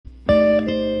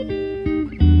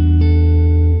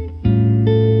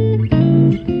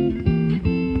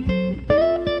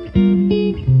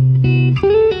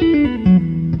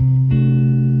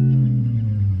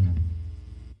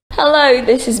Hello,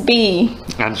 this is Bea.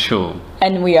 And Sean.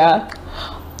 And we are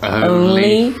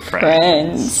Only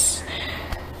Friends.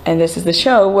 And this is the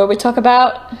show where we talk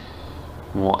about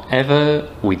whatever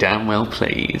we damn well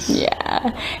please.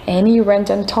 Yeah, any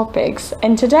random topics.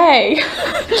 And today,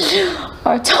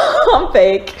 our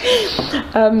topic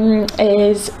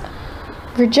is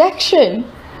rejection.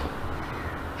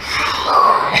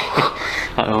 I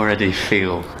already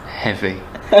feel heavy.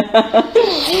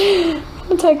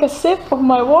 I'll take a sip of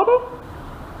my water.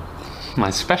 My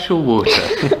special water.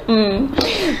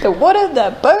 The water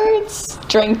that birds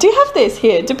drink. Do you have this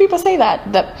here? Do people say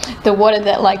that? The water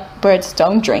that like birds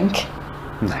don't drink?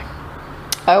 No.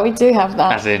 Oh, we do have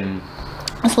that. As in?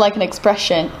 It's like an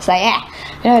expression. It's like,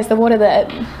 yeah, it's the water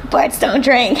that birds don't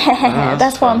drink.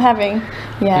 That's what I'm having.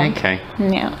 Yeah. Okay.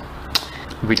 Yeah.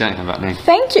 We don't have that name.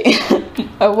 Thank you.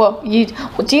 Oh, well,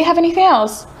 do you have anything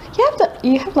else?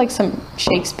 You have like some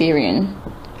Shakespearean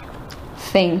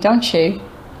thing, don't you?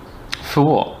 For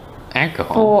what?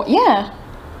 Alcohol? Yeah.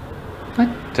 I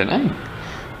don't know.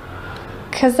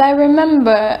 Because I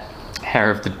remember... Hair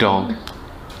of the dog.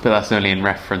 But that's only in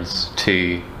reference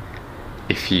to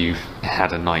if you've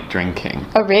had a night drinking.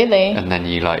 Oh, really? And then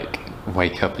you like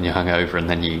wake up and you're hungover and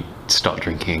then you start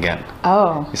drinking again.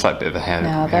 Oh. It's like a bit of a hair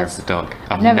of the dog.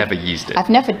 I've never used it. I've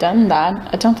never done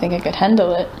that. I don't think I could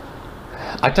handle it.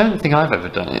 I don't think I've ever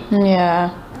done it.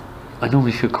 Yeah. I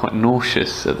normally feel quite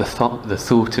nauseous at the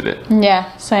thought of it. Yeah,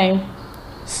 same.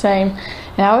 And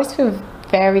I always feel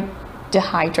very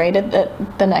dehydrated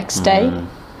the next day.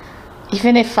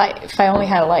 Even if I only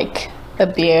had like a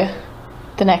beer,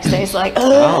 the next day it's like,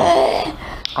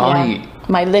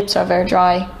 my lips are very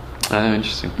dry. Oh,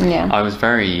 interesting. Yeah. I was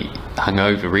very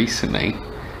hungover recently,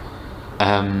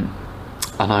 and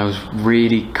I was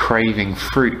really craving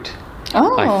fruit.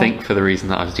 Oh. I think for the reason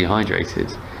that I was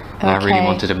dehydrated. And I really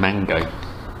wanted a mango.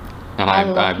 And I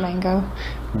love mango.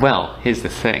 Well, here's the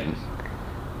thing.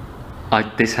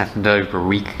 This happened over a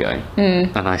week ago.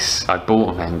 And I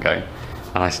bought a mango.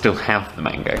 And I still have the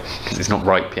mango. Because it's not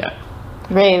ripe yet.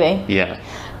 Really? Yeah.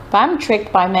 But I'm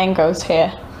tricked by mangoes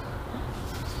here.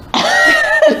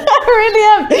 I really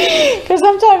am. Because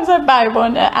sometimes I buy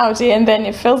one at Aldi and then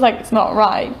it feels like it's not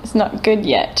right. It's not good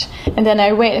yet. And then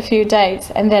I wait a few days.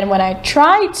 And then when I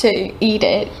try to eat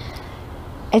it,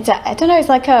 I don't know, it's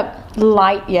like a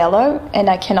light yellow and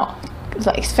I cannot,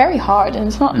 it's very hard and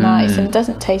it's not nice and it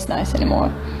doesn't taste nice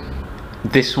anymore.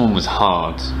 This one was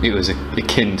hard. It was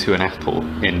akin to an apple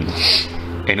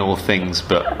in all things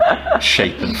but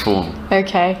shape and form.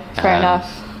 Okay, fair enough.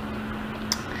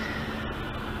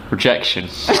 Rejection.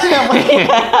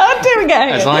 How do we go?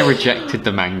 As I rejected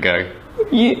the mango,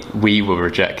 we were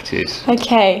rejected.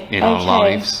 Okay. In our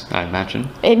lives, I imagine.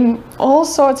 In all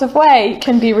sorts of ways,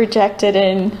 can be rejected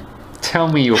in. Tell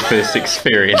me your first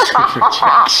experience with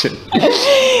rejection.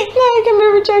 You can be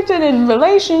rejected in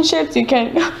relationships. You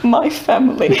can. My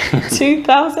family,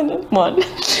 2001.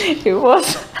 It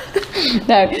was.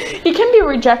 No, you can be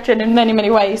rejected in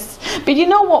many ways. But you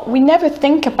know what? We never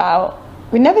think about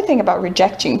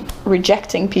rejecting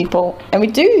people, and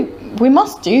we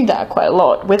must do that quite a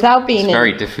lot without being. It's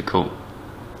very difficult.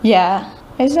 Yeah,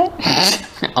 is it?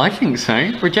 I think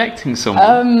so. Rejecting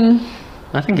someone.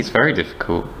 I think it's very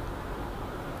difficult.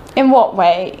 In what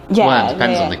way? Yeah. Well, it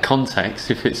depends on the context.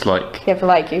 If it's like. If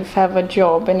you have a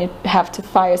job and you have to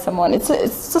fire someone, it's a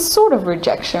sort of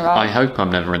rejection, right? I hope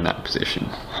I'm never in that position,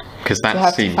 because that you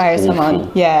have seems to fire awful.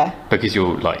 Someone. Yeah. Because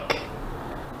you're like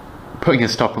putting a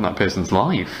stop on that person's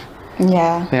life.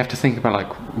 Yeah. They have to think about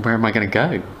like, where am I going to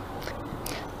go?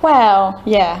 Well,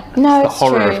 yeah. No, it's the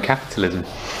horror true. of capitalism.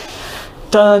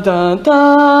 Dun dun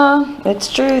dun.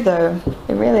 It's true though.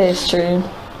 It really is true.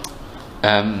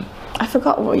 I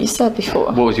forgot what you said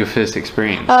before. What was your first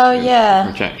experience? Oh, yeah.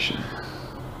 Rejection.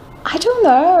 I don't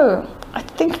know. I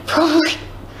think probably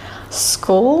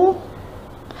school.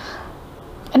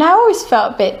 And I always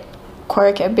felt a bit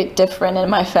quirky, a bit different in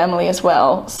my family as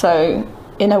well. So,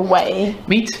 in a way.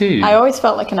 Me too. I always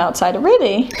felt like an outsider.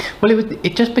 Really? Well,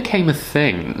 it just became a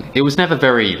thing. It was never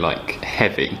very, like,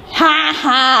 heavy. Ha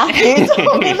ha! You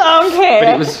told me that,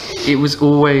 okay. But it was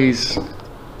always...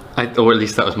 or at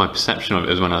least that was my perception of it,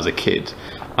 as when I was a kid.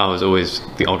 I was always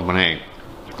the odd one out.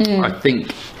 I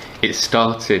think it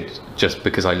started just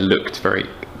because I looked very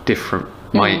different.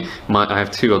 I have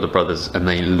two older brothers and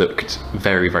they looked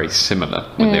very similar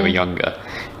when they were younger,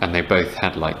 and they both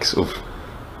had like sort of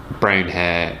brown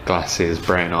hair, glasses,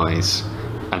 brown eyes,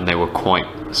 and they were quite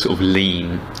sort of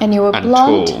lean and you were and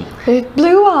blonde tall with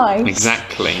blue eyes.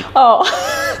 Exactly. Oh.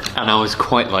 And I was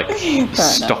quite like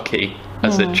stocky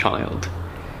as a child.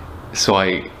 So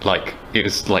it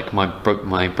was like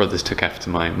my brothers took after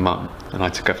my mum and I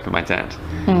took after my dad.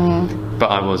 But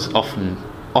I was often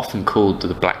called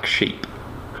the black sheep.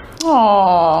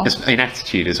 Aww. In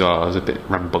attitude as well, I was a bit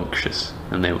rambunctious,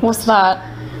 and they were. What's that?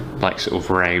 Like sort of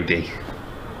rowdy.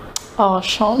 Oh,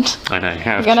 Sean. I know,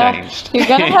 how I've changed. You're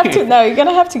gonna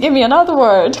have to give me another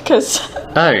word, because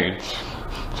Oh.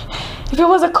 if it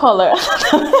was a colour.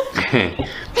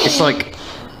 It's like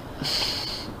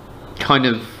kind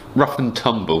of rough and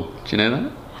tumble. Do you know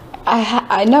that?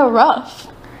 I know rough.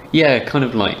 Yeah, kind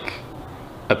of like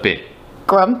a bit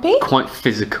Grumpy? quite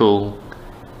physical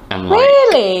and like.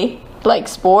 Really? Like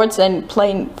sports and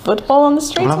playing football on the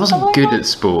streets? Well, I or wasn't something good like at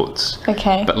sports.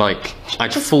 Okay. But like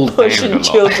I'd fall down a pushing lot.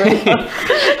 children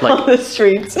Like, on the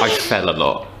streets. I fell a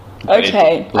lot.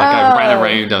 Okay. I ran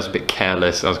around, I was a bit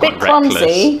careless, I was Bit quite reckless.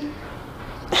 clumsy.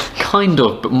 Kind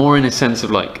of, but more in a sense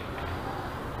of like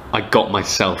I got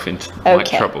myself into my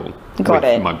Okay. trouble Got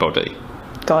with it. my body.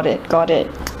 Got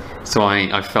it. So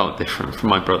I felt different from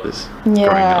my brothers growing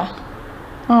Yeah. up.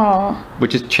 Oh.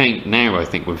 Which has changed now. I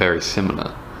think we're very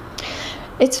similar.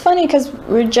 It's funny because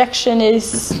rejection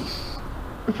is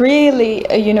really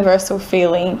a universal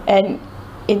feeling, and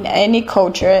in any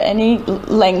culture, any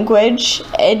language,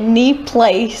 any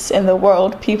place in the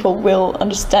world, people will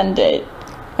understand it,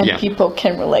 and Yeah. people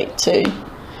can relate to.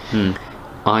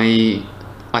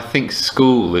 I think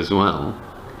school as well.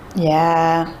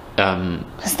 Yeah.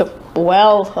 It's the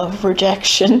well of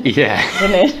rejection, Yeah,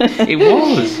 isn't it? it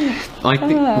was. I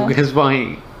think because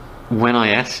when I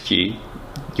asked you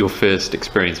your first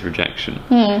experience of rejection,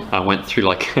 I went through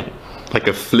like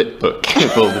a flip book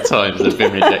of all the times I've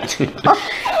been rejected.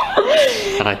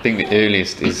 And I think the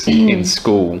earliest is in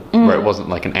school, where it wasn't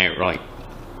like an outright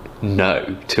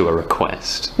no to a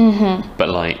request, but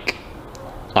like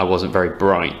I wasn't very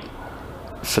bright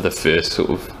for the first sort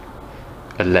of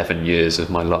 11 years of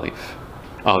my life.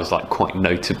 I was like quite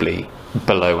notably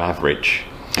below average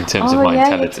in terms of my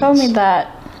intelligence. You told me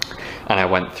that. And I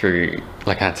went through,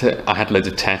 like I had loads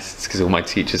of tests because all my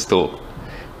teachers thought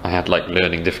I had like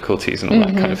learning difficulties and all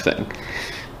that kind of thing.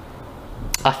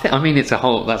 I mean, that's a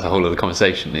whole other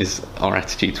conversation, is our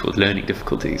attitude towards learning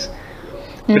difficulties.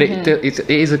 But it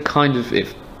is a kind of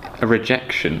a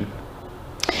rejection.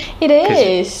 It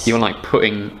is. You're like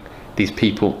putting these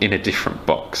people in a different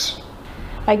box.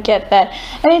 I get that.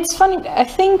 And it's funny, I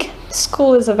think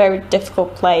school is a very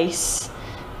difficult place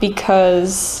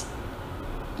because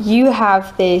you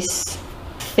have these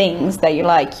things that you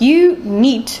like. You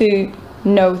need to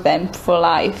know them for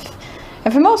life.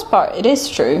 And for the most part, it is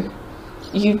true.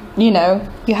 You know,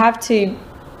 you have to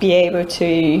be able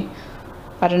to,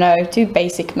 I don't know, do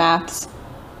basic maths.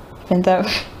 Even though,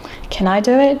 can I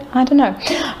do it? I don't know.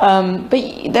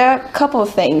 But there are a couple of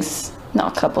things.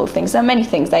 Not a couple of things, there are many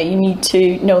things that you need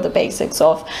to know the basics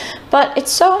of. But it's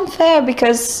so unfair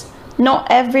because not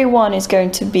everyone is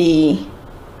going to be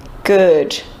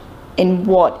good in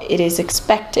what it is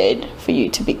expected for you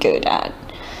to be good at.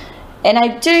 And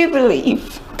I do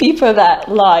believe people that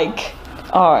like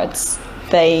arts,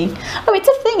 it's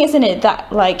a thing, isn't it, that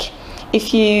like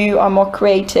if you are more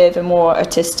creative and more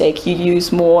artistic, you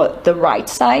use more the right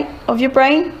side of your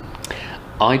brain.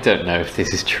 I don't know if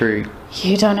this is true.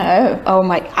 You don't know? Oh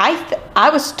my! I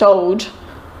was told.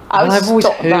 I've always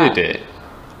heard it,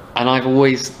 and I've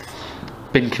always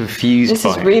been confused. This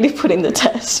is really putting the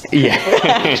test. Yeah,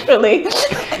 actually.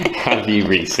 Have you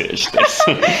researched this?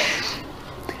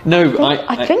 No,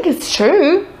 I think it's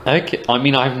true. Okay, I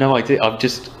mean, I have no idea.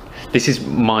 This is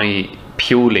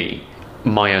purely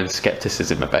my own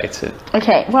skepticism about it.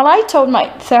 Okay, well, I told my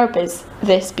therapist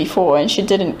this before, and she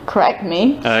didn't correct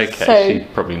me. Okay, so, she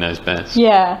probably knows best.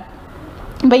 Yeah.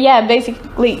 But yeah,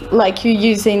 basically, like, you're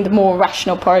using the more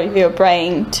rational part of your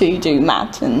brain to do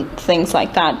math and things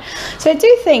like that. So I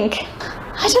do think,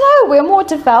 I don't know, we're more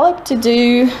developed to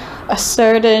do a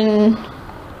certain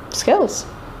skills.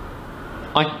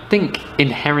 I think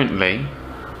inherently,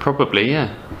 probably,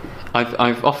 yeah.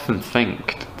 I've often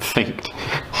think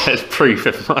as proof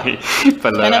of my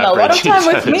below And a lot of time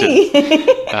with me.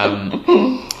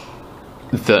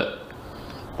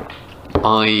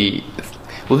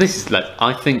 That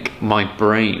I think my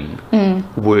brain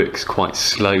works quite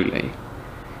slowly,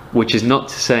 which is not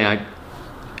to say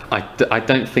I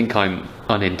don't think I'm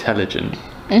unintelligent,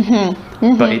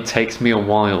 but it takes me a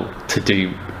while to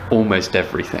do almost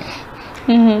everything,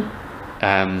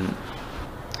 and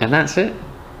that's it.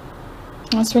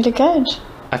 That's really good.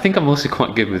 I think I'm also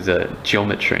quite good with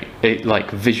geometry,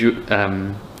 like visual,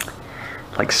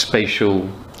 like spatial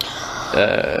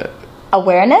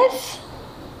Awareness?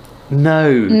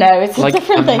 No, No, it's a like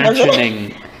different thing, isn't it?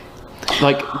 imagining.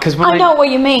 like, because when I know what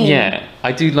you mean. Yeah,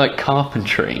 I do like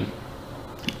carpentry,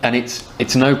 and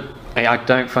it's no. I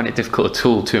don't find it difficult at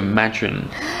all to imagine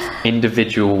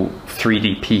individual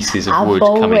 3D pieces of wood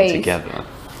coming together.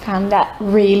 Found that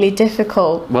really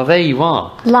difficult. Well, there you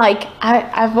are. Like,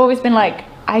 I've always been like,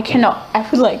 I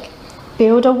would like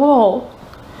build a wall,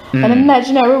 an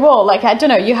imaginary wall. Like, I don't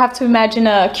know, you have to imagine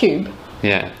a cube.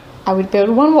 Yeah. I would build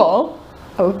one wall,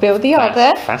 I would build the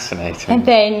other. Fascinating. And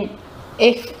then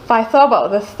if I thought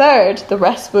about the third, the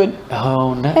rest would...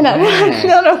 Oh, no. And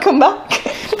no, come back.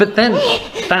 But then,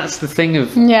 that's the thing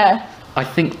of... Yeah. I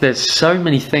think there's so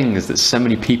many things that so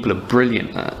many people are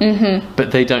brilliant at,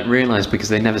 but they don't realise because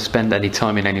they never spend any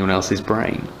time in anyone else's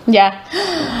brain.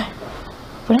 Yeah.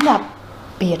 Wouldn't that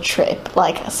be a trip?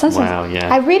 Like, sometimes wow, yeah.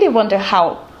 I really wonder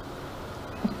how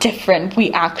different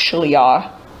we actually are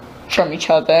from each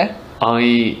other.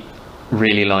 I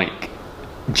really like,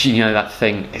 do you know that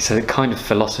thing, it's a kind of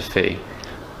philosophy,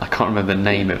 I can't remember the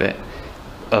name of it,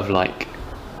 of like,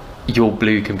 your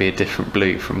blue can be a different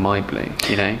blue from my blue,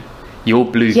 you know? Your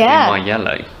blue can be my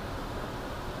yellow.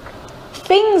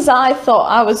 Things I thought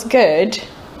I was good,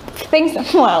 things,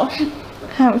 well,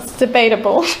 it's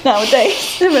debatable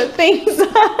nowadays, but things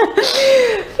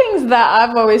that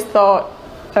I've always thought,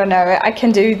 oh no, I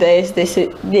can do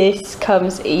this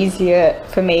comes easier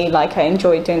for me, like I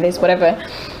enjoy doing this, whatever,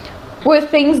 were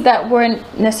things that weren't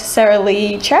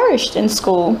necessarily cherished in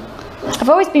school. I've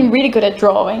always been really good at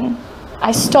drawing.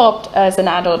 I stopped as an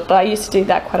adult, but I used to do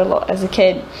that quite a lot as a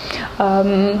kid.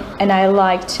 And I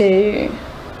like to...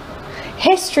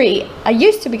 History, I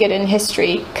used to be good in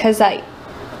history because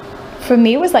for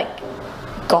me it was like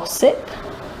gossip.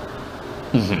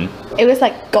 It was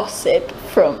like gossip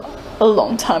from a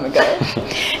long time ago.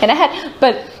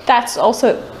 But that's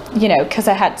also, you know, because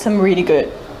I had some really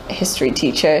good history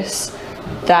teachers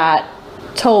that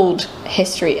told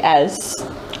history as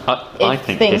I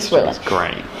think history is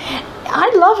great. I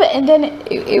love it, and then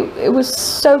it was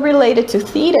so related to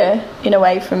theatre in a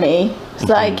way for me. It's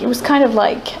like, it was kind of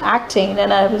like acting,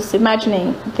 and I was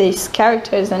imagining these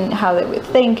characters and how they would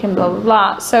think and blah blah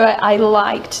blah. So I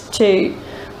liked to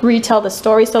retell the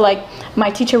story. So like, my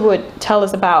teacher would tell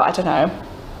us about, I don't know,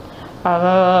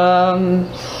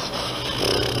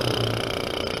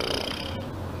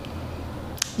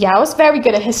 yeah, I was very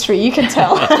good at history, you can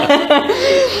tell.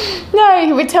 No,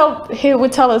 he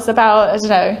would tell us about, I don't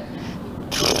know,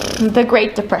 the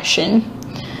Great Depression,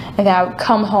 and I would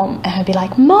come home and I'd be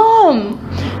like, Mom,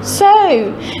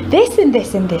 so this and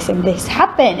this and this and this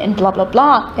happened and blah blah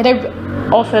blah. And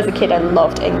also as a kid I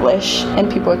loved English,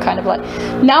 and people were kind of like,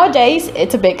 nowadays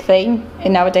it's a big thing,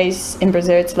 and nowadays in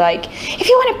Brazil it's like, if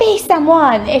you want to be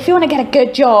someone, if you want to get a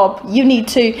good job, you need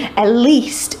to at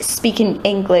least speak in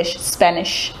English,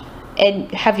 Spanish,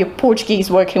 and have your Portuguese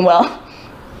working well.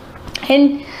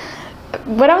 And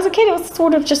when I was a kid, it was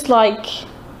sort of just like,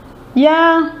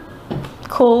 yeah,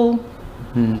 cool,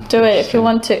 do it if you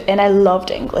want to. And I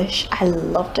loved English. I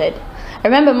loved it. I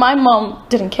remember my mom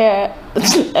didn't care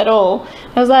at all.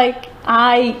 I was like,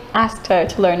 I asked her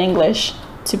to learn English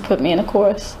to put me in a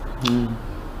course.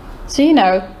 So, you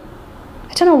know,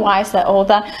 I don't know why I said all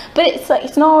that, but it's like,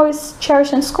 it's not always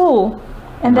cherished in school.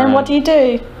 And then what do?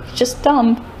 You're just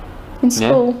dumb in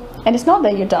school. Yeah. And it's not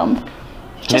that you're dumb.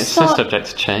 It's just subject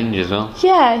to change as well.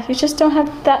 Yeah, you just don't have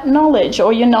that knowledge,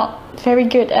 or you're not very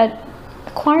good at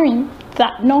acquiring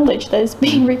that knowledge that is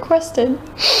being requested.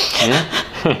 Yeah.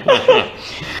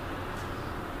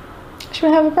 Should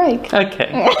we have a break?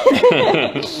 Okay.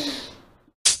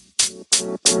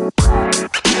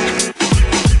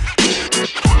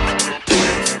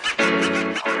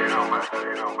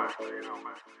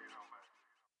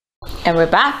 And we're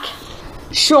back.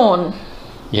 Sean.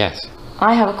 Yes.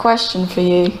 I have a question for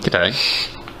you. G'day.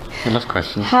 I love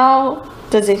questions. How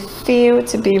does it feel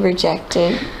to be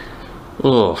rejected?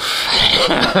 Oof.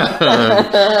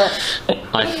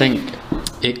 I think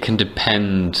it can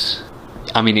depend.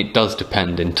 I mean, it does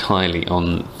depend entirely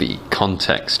on the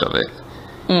context of it.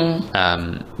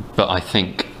 But I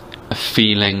think a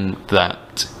feeling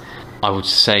that I would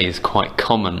say is quite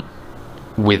common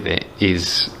with it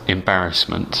is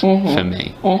embarrassment for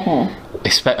me.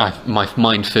 My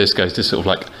mind first goes to sort of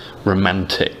like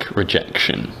romantic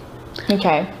rejection.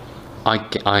 Okay. I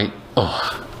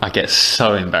get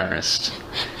so embarrassed.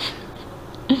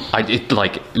 It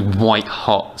like white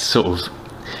hot sort of.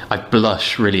 I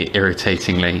blush really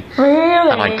irritatingly. Really?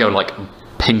 And I go like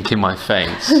pink in my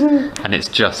face, and it's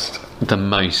just the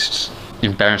most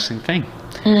embarrassing thing.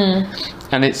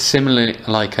 And it's similar,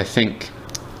 like I think,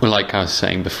 like I was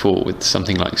saying before, with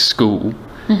something like school,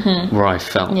 where I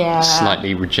felt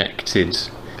slightly rejected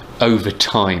over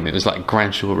time, it was like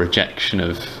gradual rejection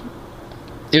of.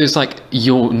 It was like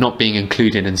you're not being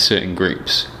included in certain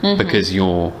groups because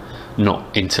you're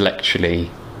not intellectually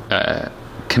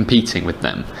competing with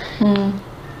them.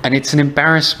 And it's an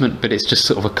embarrassment, but it's just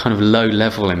sort of a kind of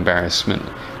low-level embarrassment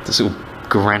that sort of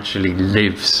gradually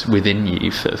lives within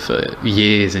you for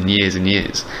years and years and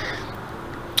years.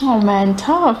 Oh man,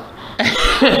 tough.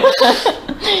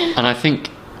 And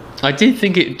I did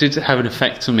think it did have an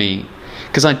effect on me,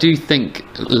 because I do think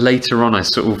later on I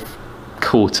sort of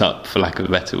caught up, for lack of a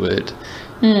better word.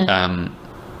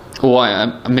 Or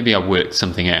maybe I worked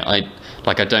something out. I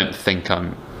don't think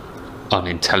I'm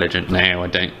unintelligent now. I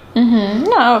don't.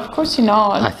 No, of course you're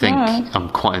not. I think I'm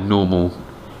quite a normal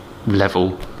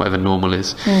level, whatever normal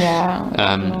is. Yeah.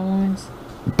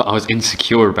 But I was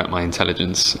insecure about my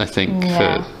intelligence, I think,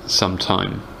 for some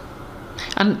time.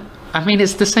 And I mean,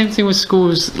 it's the same thing with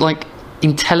schools. Like,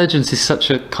 intelligence is such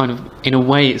a kind of, in a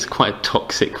way, it's quite a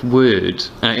toxic word.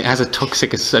 And it has a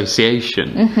toxic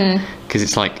association. Because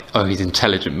it's like, oh, he's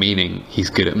intelligent, meaning he's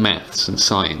good at maths and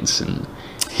science and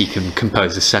he can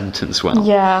compose a sentence well.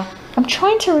 Yeah. I'm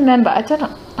trying to remember. I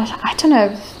don't know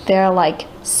if there are like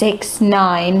 6,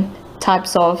 9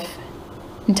 types of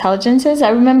intelligences. I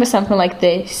remember something like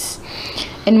this,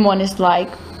 and one is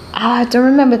like, I don't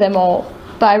remember them all,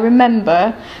 but I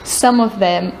remember some of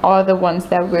them are the ones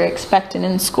that we're expecting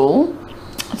in school.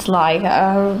 It's like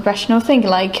rational thinking,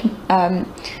 like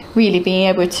really being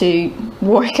able to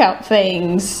work out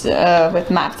things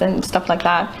with maths and stuff like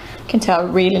that. You can tell I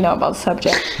really know about the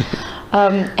subject.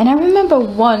 And I remember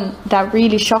one that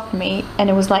really shocked me, and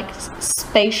it was like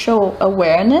spatial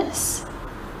awareness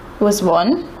was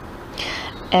one,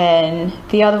 and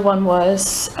the other one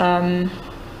was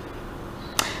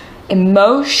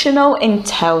emotional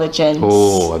intelligence.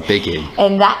 Oh, a biggie.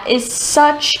 And that is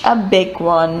such a big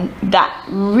one that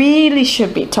really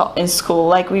should be taught in school.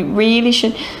 Like, we really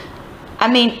should. I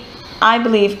mean, I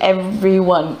believe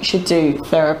everyone should do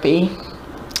therapy.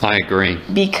 I agree.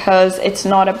 Because it's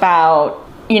not about,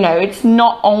 it's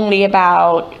not only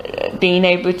about being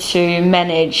able to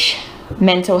manage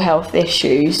mental health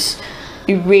issues.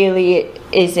 It really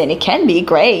isn't. It can be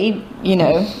great,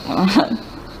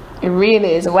 It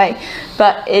really is a way.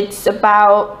 But it's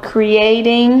about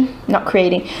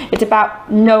it's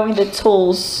about knowing the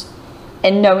tools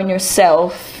and knowing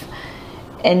yourself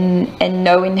and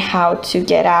knowing how to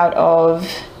get out of...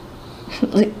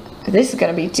 This is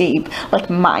going to be deep,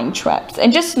 like mind traps,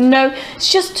 and just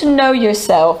to know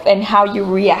yourself and how you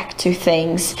react to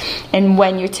things, and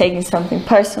when you're taking something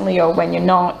personally or when you're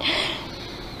not,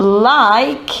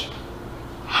 like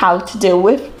how to deal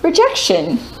with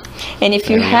rejection. And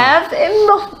if you have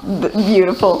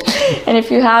beautiful, and if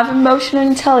you have emotional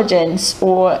intelligence,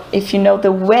 or if you know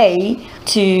the way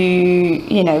to,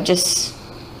 just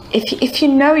if you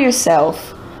know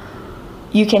yourself,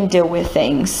 you can deal with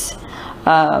things.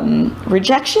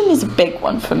 Rejection is a big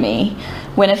one for me.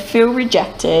 When I feel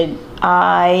rejected,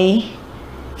 I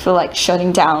feel like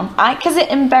shutting down. Because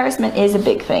embarrassment is a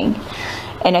big thing,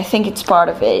 and I think it's part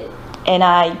of it. And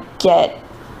I get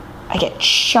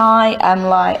shy.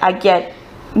 I get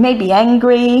maybe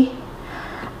angry.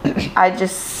 I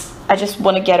just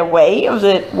want to get away of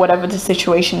whatever the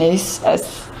situation is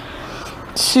as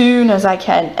soon as I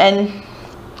can. And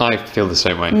I feel the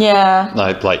same way. Yeah.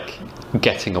 Like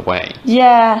getting away.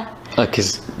 Yeah.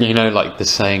 Because like the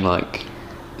saying, like,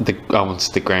 I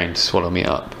wanted the ground to swallow me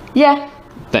up. Yeah.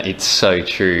 That it's so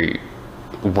true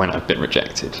when I've been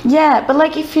rejected. Yeah, but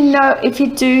like if you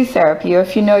do therapy, or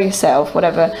if you know yourself,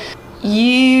 whatever,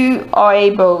 you are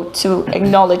able to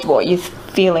acknowledge what you're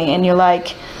feeling, and you're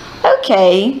like,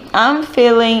 okay, I'm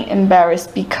feeling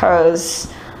embarrassed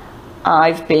because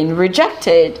I've been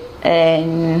rejected,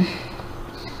 and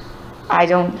I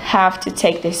don't have to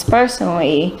take this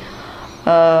personally,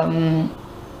 and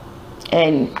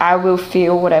I will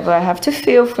feel whatever I have to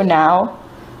feel for now,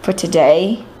 for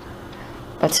today,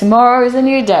 but tomorrow is a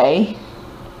new day,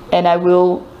 and I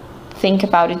will think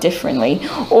about it differently,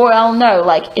 or I'll know,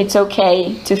 like, it's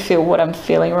okay to feel what I'm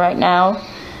feeling right now,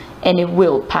 and it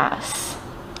will pass,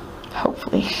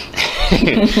 hopefully.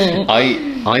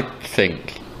 I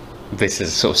think this is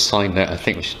a sort of side note. I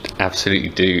think we should absolutely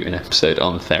do an episode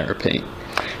on therapy.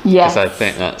 Yes. Because I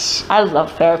think I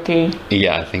love therapy.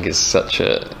 Yeah, I think it's such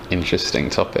a interesting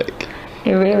topic.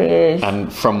 It really is.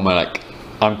 And from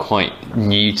I'm quite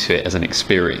new to it as an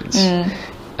experience.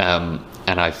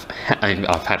 And I've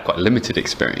had quite limited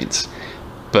experience,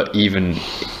 but even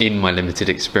in my limited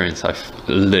experience, I've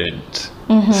learned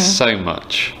so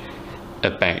much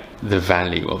about the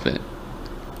value of it.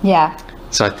 Yeah.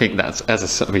 So I think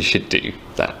we should do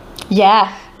that.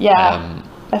 Yeah.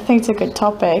 I think it's a good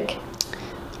topic.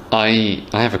 I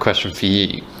have a question for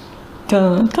you.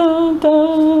 Dun, dun,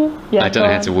 dun. Yeah, I don't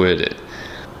know how to word it.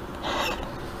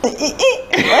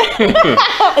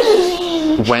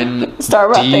 When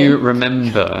Start do you rapping.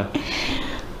 remember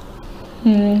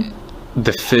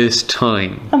the first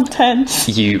time I'm tense.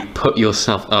 you put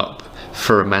yourself up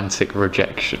for romantic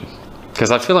rejection?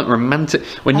 Because I feel like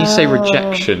when you say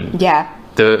rejection, Yeah.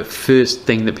 the first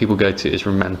thing that people go to is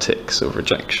romantics of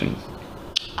rejection.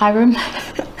 I remember.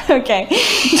 Okay.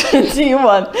 Do you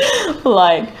want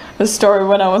like a story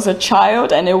when I was a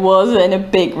child and it wasn't a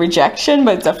big rejection,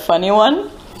 but it's a funny one?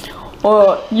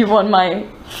 Or you want my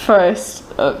first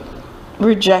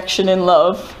rejection in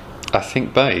love? I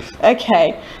think both.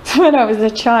 Okay. So when I was a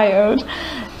child,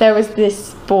 there was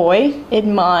this boy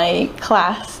in my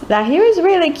class that he was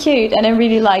really cute and I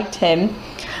really liked him.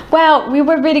 Well, we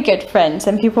were really good friends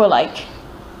and people were like,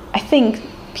 I think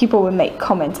people would make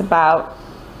comments about,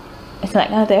 it's like,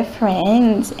 oh, they're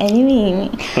friends anyway.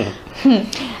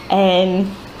 And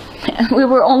we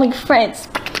were only friends.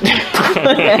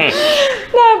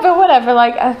 No, but whatever,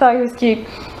 like, I thought he was cute.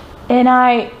 And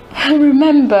I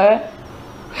remember,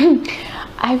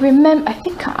 I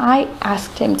think I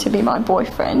asked him to be my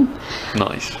boyfriend.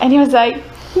 Nice. And he was like,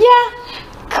 yeah,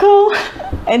 cool.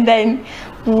 And then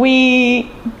we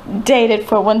dated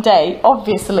for one day.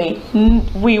 Obviously,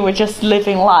 we were just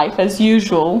living life as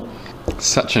usual.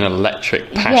 Such an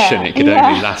electric passion, Yeah, it could yeah.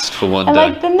 only last for one And day.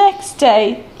 like the next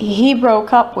day, he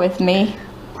broke up with me.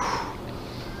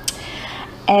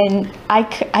 And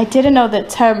I didn't know the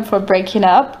term for breaking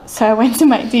up. So I went to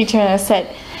my teacher and I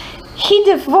said, he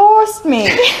divorced me.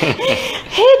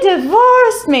 He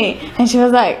divorced me. And she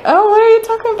was like, oh, what are you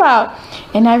talking about?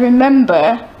 And I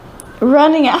remember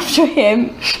running after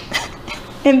him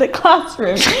in the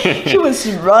classroom. He was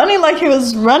running like he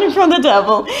was running from the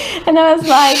devil. And I was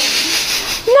like,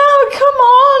 no, come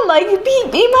on, like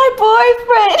be my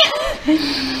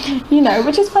boyfriend. You know,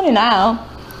 which is funny now.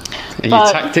 And your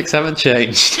tactics haven't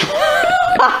changed.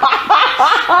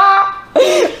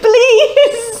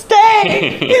 Please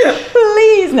stay.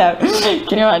 Please no.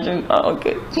 Can you imagine? Oh,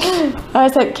 good. I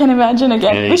said, can you imagine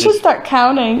again? Yeah, We should start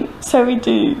counting. So we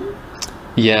do.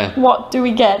 Yeah. What do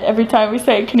we get every time we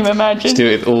say, can you imagine? Just do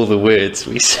it with all the words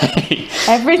we say.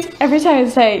 Every time I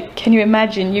say, can you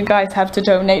imagine, you guys have to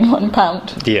donate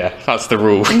 £1. Yeah, that's the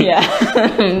rule. Yeah.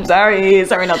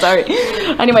 sorry, not sorry.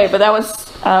 Anyway, but that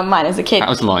was mine as a kid. That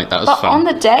was light, that was But fun. on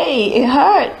the day, it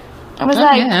hurt. I was Oh,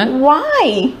 like, yeah.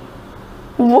 why?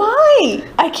 Why?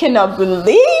 I cannot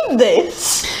believe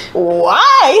this.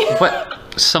 Why? But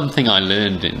something I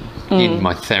learned in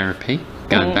my therapy,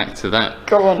 going back to that,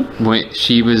 Go on.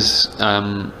 she was,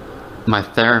 my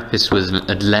therapist was an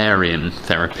Adlerian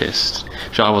therapist,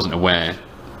 which I wasn't aware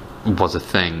was a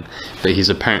thing, but he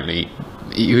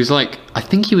was like, I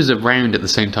think he was around at the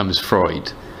same time as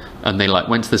Freud, and they like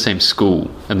went to the same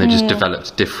school, and they just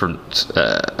developed different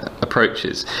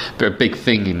approaches. But a big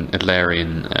thing in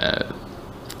Adlerian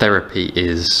therapy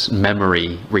is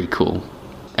memory recall,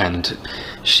 and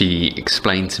she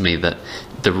explained to me that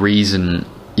the reason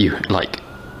you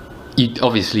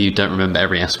obviously you don't remember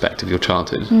every aspect of your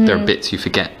childhood. There are bits you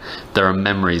forget. There are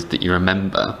memories that you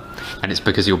remember, and it's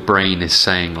because your brain is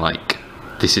saying like,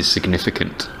 this is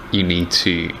significant, you need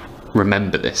to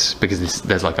remember this because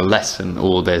there's like a lesson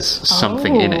or there's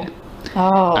something in it.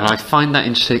 And I find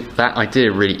that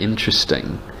idea really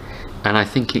interesting, and I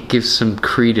think it gives some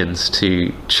credence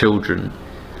to children.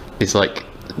 It's like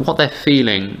what they're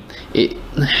feeling, it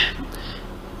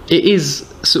is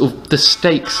sort of the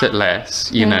stakes at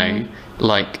less, you know,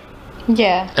 like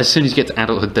Yeah. as soon as you get to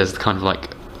adulthood, there's kind of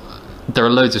like, there are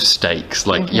loads of stakes,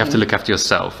 like you have to look after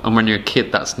yourself, and when you're a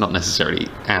kid that's not necessarily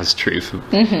as true for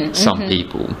some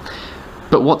people,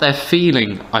 but what they're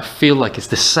feeling, I feel like it's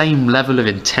the same level of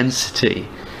intensity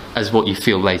as what you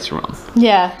feel later on.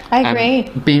 Yeah, I agree.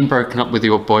 And being broken up with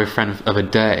your boyfriend of a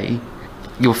day,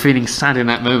 you're feeling sad in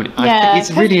that moment. I Yeah, think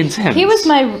it's really intense.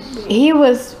 He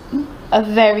was a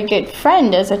very good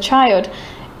friend as a child,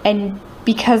 and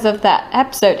because of that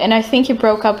episode, and I think he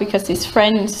broke up because his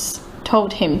friends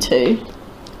told him to.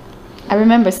 I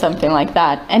remember something like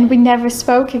that, and we never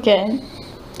spoke again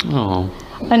Oh,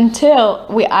 until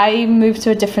I moved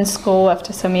to a different school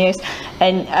after some years,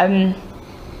 and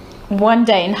one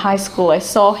day in high school I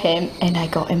saw him and I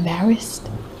got embarrassed,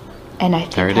 and I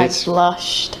There think it I is.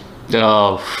 blushed,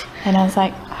 oh, and I was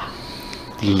like,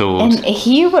 Lord. and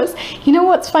he was, you know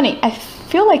what's funny? I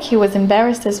feel like he was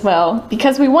embarrassed as well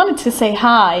because we wanted to say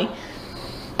hi,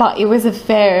 but it was a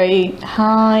very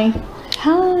hi.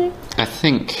 I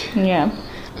think Yeah.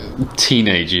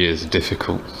 teenage years are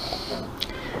difficult.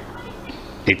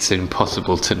 it's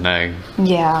impossible to know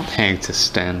Yeah. how to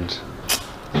stand.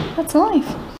 That's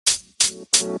life.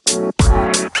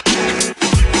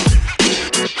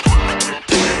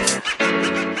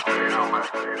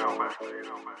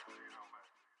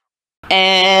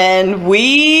 And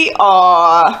we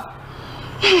are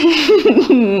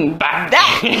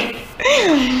back.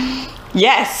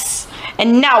 Yes.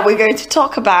 And now we're going to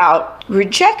talk about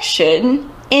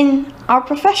rejection in our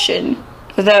profession.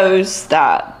 For those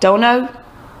that don't know,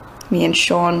 me and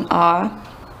Sean are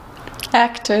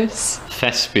actors.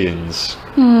 Thespians,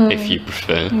 if you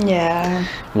prefer. Yeah.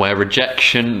 Where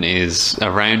rejection is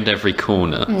around every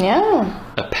corner. Yeah.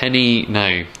 A penny,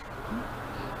 no.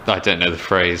 I don't know the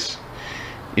phrase.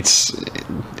 It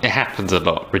happens a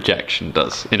lot. Rejection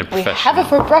does in a We profession. have it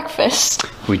for breakfast.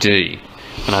 We do,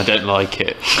 and I don't like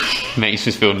it. Makes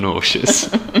me feel nauseous.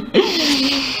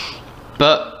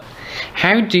 But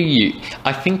how do you?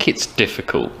 I think it's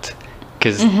difficult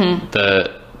because the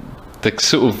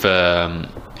sort of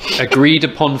agreed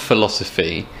upon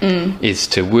philosophy is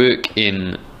to work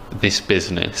in this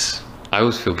business. I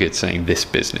always feel good saying this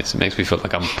business. It makes me feel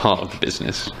like I'm part of the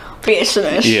business.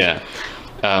 Business. Yeah.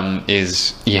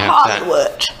 Is you have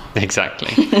Hollywood.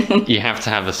 exactly. You have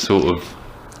to have a sort of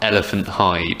elephant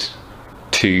hide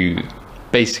to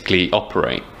basically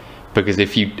operate, because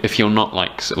if you're not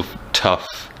like sort of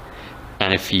tough,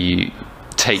 and if you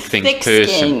take things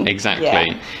personally, exactly.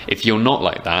 Yeah. If you're not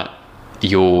like that,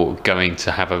 you're going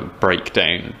to have a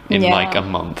breakdown in like a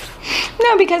month.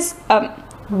 No, because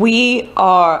we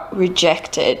are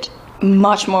rejected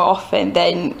much more often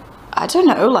than, I don't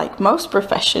know, like most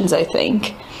professions, I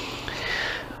think.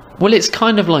 Well, it's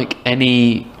kind of like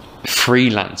any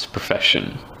freelance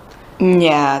profession.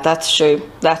 Yeah, that's true.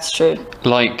 That's true.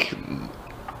 Like,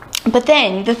 but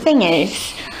then the thing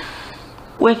is,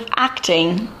 with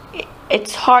acting,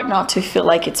 it's hard not to feel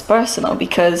like it's personal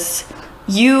because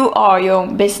you are your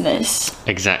own business.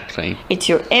 exactly. It's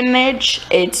your image,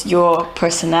 it's your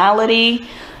personality.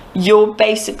 You're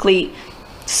basically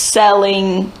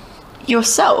selling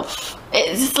yourself.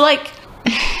 It's like,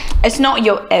 it's not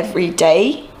your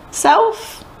everyday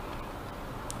self.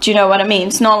 Do you know what I mean?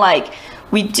 It's not like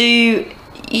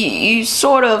you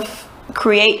sort of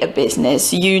create a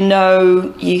business. You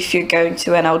know, if you're going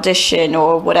to an audition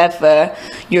or whatever,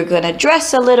 you're going to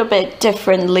dress a little bit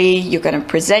differently. You're going to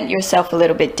present yourself a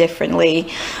little bit differently.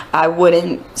 I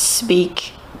wouldn't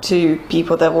speak to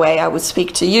people the way I would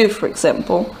speak to you, for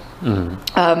example.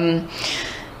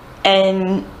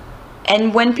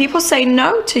 And when people say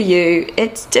no to you,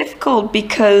 it's difficult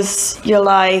because you're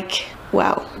like,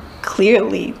 well,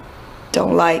 clearly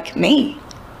don't like me.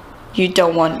 You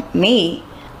don't want me.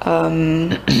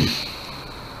 And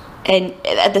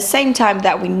at the same time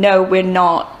that we know we're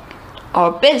not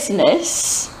our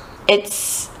business,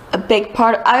 it's a big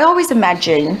part. I always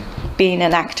imagine being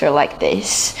an actor like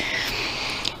this.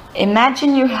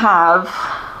 Imagine you have,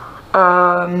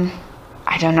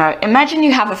 I don't know, imagine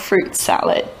you have a fruit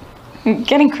salad. I'm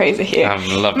getting crazy here. I'm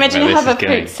loving Imagine where you this have is a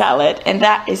going. fruit salad, and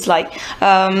that is like,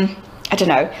 I don't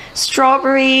know,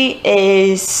 strawberry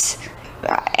is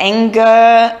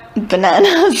anger,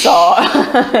 bananas are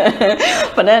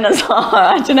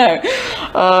I don't know,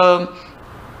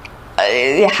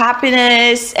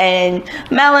 happiness, and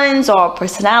melons are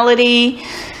personality.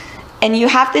 And you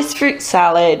have this fruit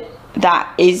salad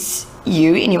that is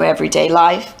you in your everyday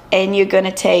life, and you're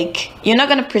not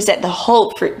going to present the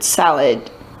whole fruit salad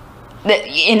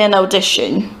in an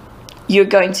audition. You're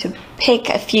going to pick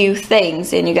a few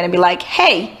things, and you're going to be like,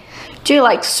 hey, do you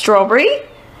like strawberry?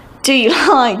 Do you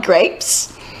like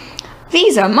grapes?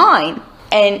 These are mine.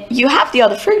 And you have the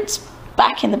other fruits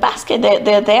back in the basket.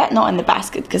 They're there, not in the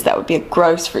basket, because that would be a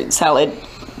gross fruit salad,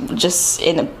 just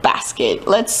in a basket.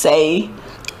 Let's say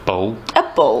Bowl. a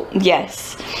bowl,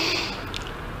 yes.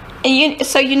 And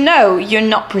so you're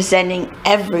not presenting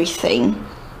everything,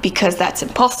 because that's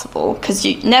impossible, because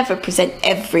you never present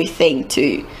everything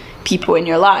to people in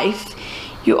your life.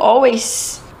 You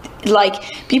always,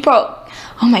 like, people are,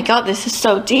 oh my god, this is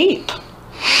so deep.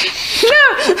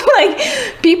 No, like,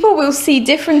 people will see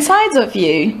different sides of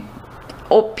you,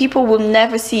 or people will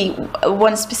never see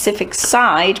one specific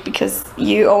side because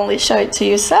you only show it to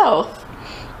yourself.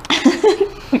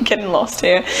 I'm getting lost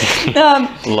here.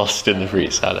 Lost in the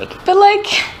fruit salad. But like,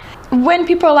 when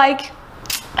people are like,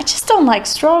 I just don't like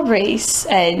strawberries,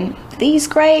 and these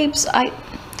grapes, I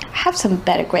have some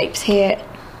better grapes here,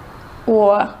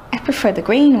 or I prefer the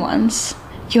green ones.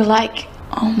 You're like,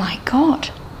 oh my god,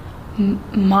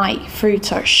 my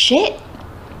fruits are shit.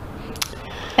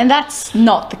 And that's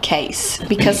not the case,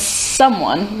 because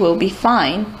someone will be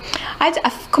fine. I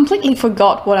completely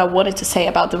forgot what I wanted to say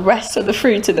about the rest of the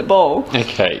fruit in the bowl.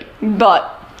 Okay. But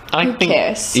who think,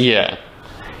 cares? Yeah.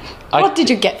 What did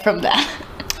you get from that?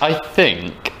 I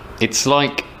think it's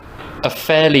like a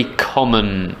fairly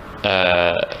common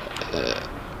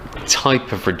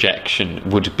type of rejection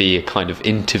would be a kind of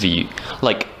interview,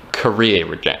 like career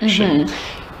rejection.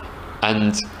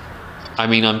 And I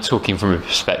mean, I'm talking from a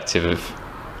perspective of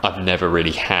I've never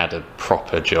really had a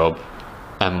proper job,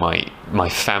 and my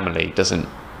family doesn't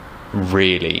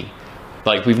really,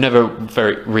 like, we've never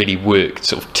really worked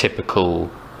sort of typical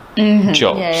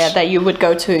jobs. Yeah, that you would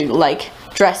go to, like,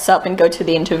 dress up and go to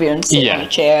the interview and sit on a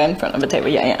chair in front of a table.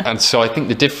 Yeah. And so I think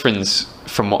the difference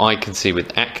from what I can see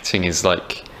with acting is,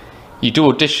 like, you do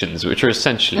auditions, which are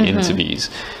essentially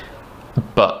interviews,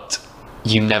 but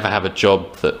you never have a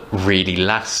job that really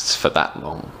lasts for that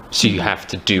long. So you have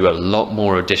to do a lot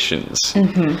more auditions.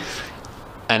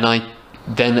 And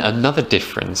then another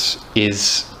difference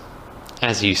is,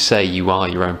 as you say, you are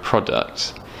your own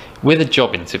product. With a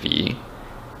job interview,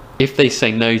 if they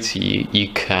say no to you,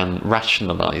 you can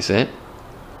rationalise it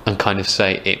and kind of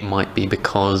say it might be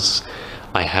because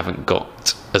I haven't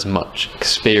got as much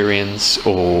experience,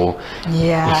 or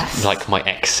like my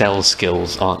Excel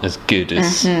skills aren't as good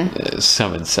as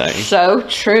some would say. So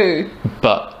true.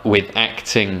 But with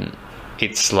acting,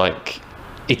 it's like,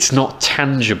 it's not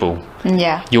tangible.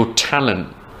 Yeah. Your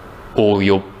talent or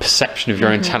your perception of your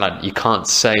own talent, you can't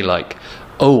say like,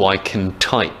 oh, I can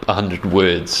type 100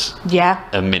 words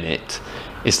a minute.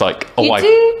 It's like, oh,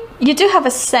 you do have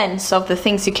a sense of the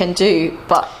things you can do,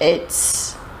 but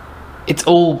it's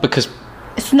all because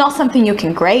it's not something you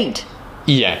can grade.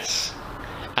 Yes.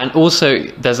 And also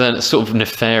there's a sort of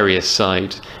nefarious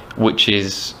side, which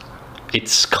is,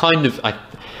 it's kind of,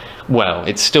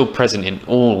 it's still present in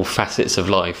all facets of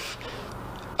life,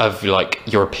 of like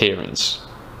your appearance.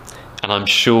 And I'm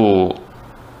sure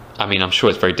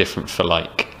it's very different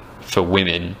for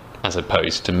women as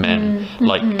opposed to men,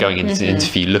 like going into the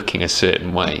interview looking a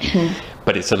certain way,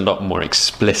 but it's a lot more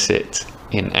explicit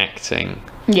in acting.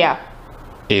 Yeah.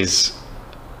 Is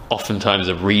oftentimes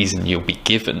a reason you'll be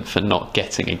given for not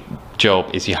getting a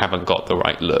job is you haven't got the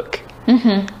right look.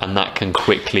 And that can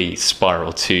quickly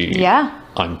spiral to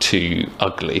I'm too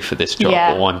ugly for this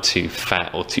job, or I'm too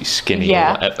fat or too skinny,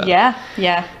 or whatever.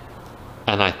 Yeah.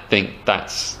 And I think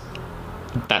that's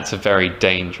a very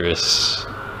dangerous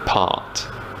part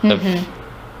of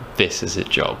this as a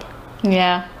job.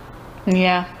 Yeah,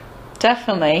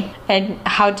 definitely. And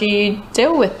how do you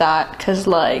deal with that? Because,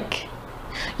 like,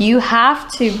 you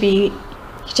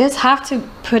just have to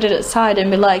put it aside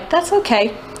and be like, that's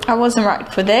okay, I wasn't right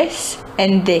for this,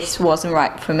 and this wasn't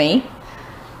right for me,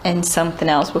 and something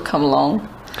else will come along.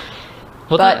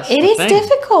 But it is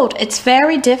difficult. It's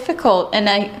very difficult. And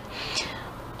I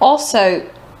also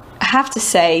have to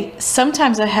say,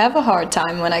 sometimes I have a hard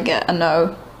time when I get a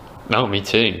no. No, me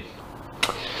too.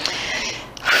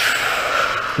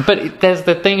 But there's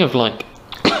the thing of, like,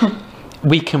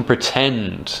 we can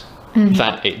pretend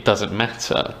that it doesn't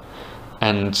matter.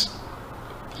 And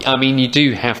I mean, you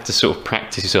do have to sort of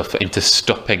practice yourself into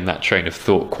stopping that train of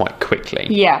thought quite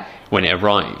quickly when it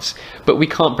arrives. But we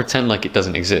can't pretend like it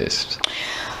doesn't exist.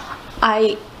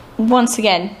 Once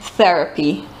again,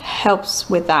 therapy helps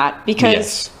with that,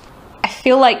 because I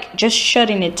feel like just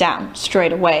shutting it down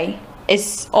straight away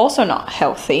is also not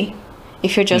healthy.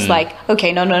 If you're just like,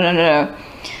 okay, no.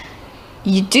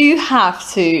 You do have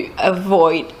to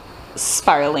avoid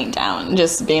spiraling down,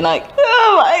 just being like,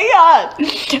 oh my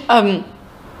god.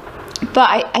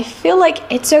 But I feel like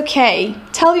it's okay.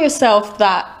 Tell yourself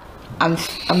that I'm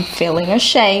feeling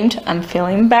ashamed, I'm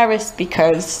feeling embarrassed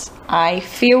because I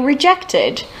feel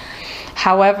rejected.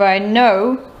 However, I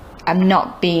know I'm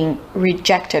not being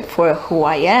rejected for who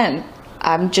I am.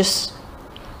 I'm just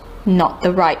not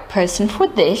the right person for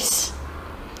this.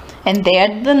 And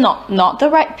they're not the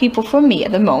right people for me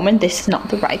at the moment. This is not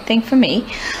the right thing for me.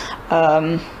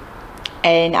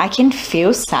 And I can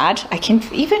feel sad. I can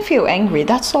even feel angry.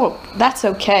 That's all. That's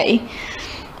okay.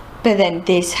 But then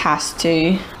this has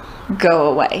to go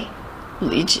away.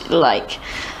 Like,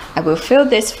 I will feel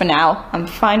this for now. I'm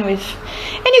fine with...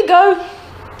 And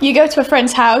you go to a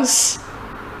friend's house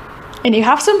and you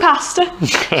have some pasta.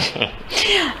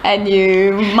 And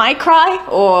you might cry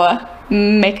or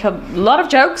make a lot of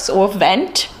jokes or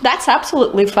vent. That's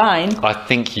absolutely fine. I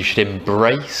think you should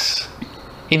embrace...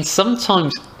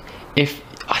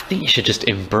 I think you should just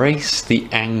embrace the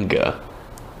anger.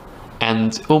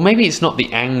 Or maybe it's not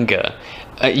the anger.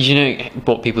 You know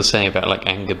what people say about, like,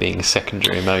 anger being a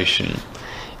secondary emotion.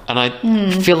 And I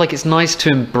feel like it's nice to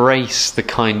embrace the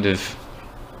kind of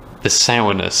the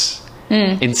sourness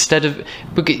instead of,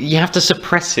 because you have to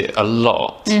suppress it a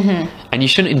lot, and you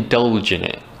shouldn't indulge in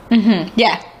it.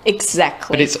 Yeah,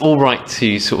 exactly. But it's all right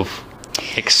to sort of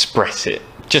express it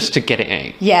just to get it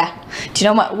out. Yeah. Do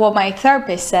you know what my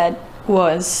therapist said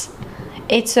was,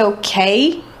 it's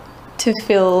okay to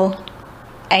feel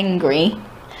angry.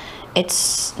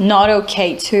 It's not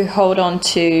okay to hold on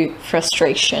to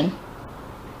frustration.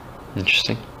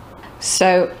 Interesting.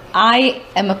 So I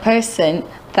am a person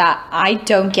that I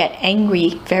don't get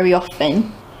angry very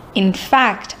often. In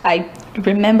fact, I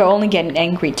remember only getting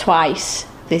angry twice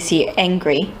this year,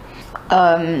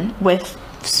 with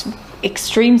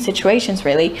extreme situations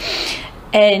really.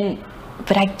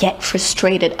 But I get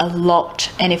frustrated a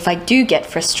lot, and if I do get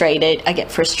frustrated, I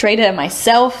get frustrated at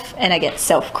myself, and I get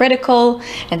self-critical,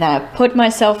 and then I put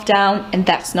myself down, and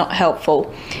that's not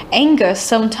helpful. Anger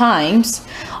sometimes,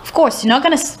 of course, you're not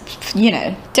gonna,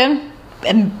 don't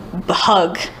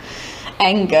hug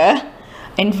anger,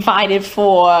 invited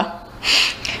for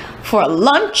a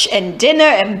lunch and dinner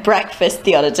and breakfast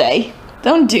the other day.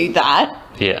 Don't do that.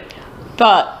 Yeah.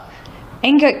 But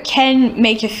anger can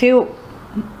make you feel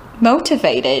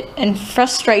motivated, and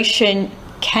frustration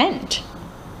can't.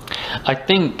 I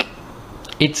think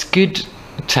it's good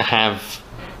to have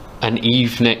an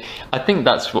evening. I think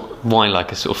that's why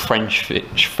like a sort of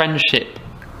friendship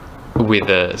with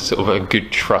a sort of a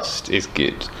good trust is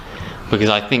good, because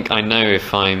I think I know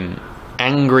if I'm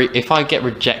angry, if I get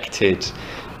rejected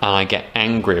and I get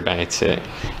angry about it,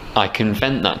 I can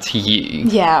vent that to you.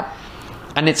 Yeah.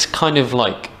 And it's kind of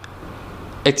like,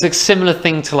 it's a similar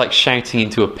thing to like shouting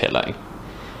into a pillow,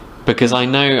 because I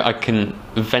know I can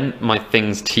vent my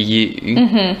things to you,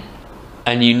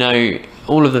 and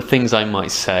all of the things I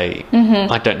might say,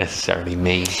 I don't necessarily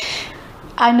mean.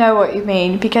 I know what you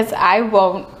mean, because I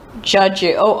won't judge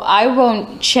you, or I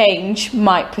won't change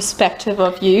my perspective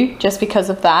of you just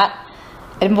because of that.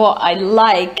 And what I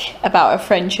like about our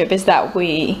friendship is that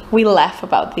we laugh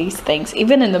about these things,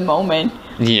 even in the moment.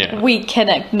 Yeah. We can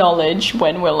acknowledge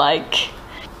when we're like,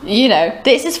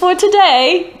 this is for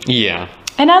today. Yeah.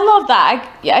 And I love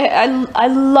that. I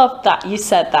love that you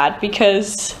said that,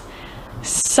 because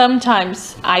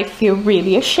sometimes I feel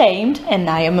really ashamed, and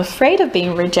I am afraid of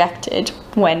being rejected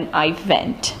when I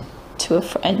vent to a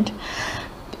friend.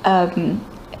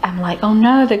 I'm like, oh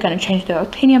no, they're going to change their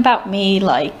opinion about me.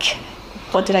 Like,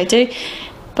 what did I do?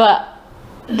 But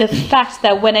the fact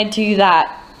that when I do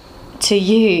that to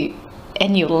you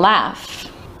and you laugh,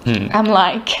 I'm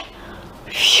like,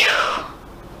 phew,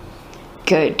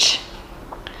 good.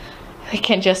 I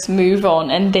can just move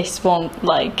on, and this won't,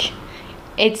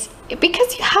 it's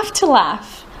because you have to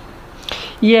laugh.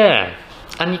 Yeah,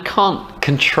 and you can't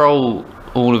control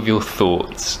all of your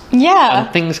thoughts. Yeah.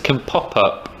 And things can pop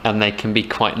up, and they can be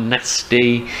quite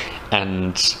nasty,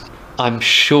 and I'm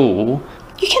sure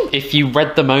You can. if you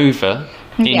read them over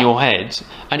in your head,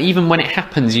 and even when it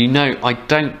happens, I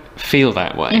don't feel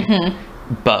that way,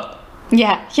 but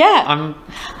Yeah. I'm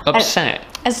upset.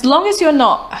 As long as you're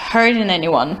not hurting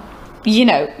anyone,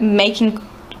 making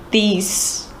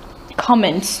these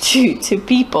comments to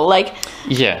people, like,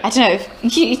 Yeah. I don't know,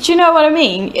 do you know what I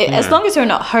mean? As long as you're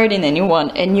not hurting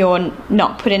anyone and you're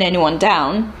not putting anyone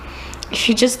down, if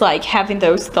you're just like having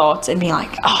those thoughts and being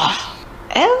like, oh,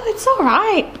 it's all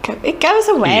right, it goes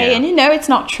away, and it's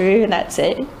not true, and that's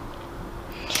it.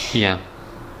 Yeah.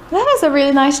 That was a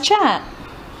really nice chat.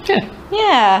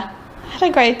 Yeah, I had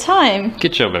a great time.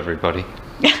 Good job, everybody.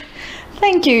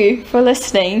 Thank you for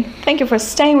listening. Thank you for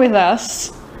staying with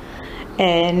us.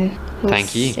 And we'll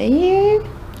Thank you. See you.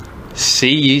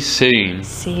 See you soon.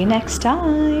 See you next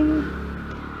time.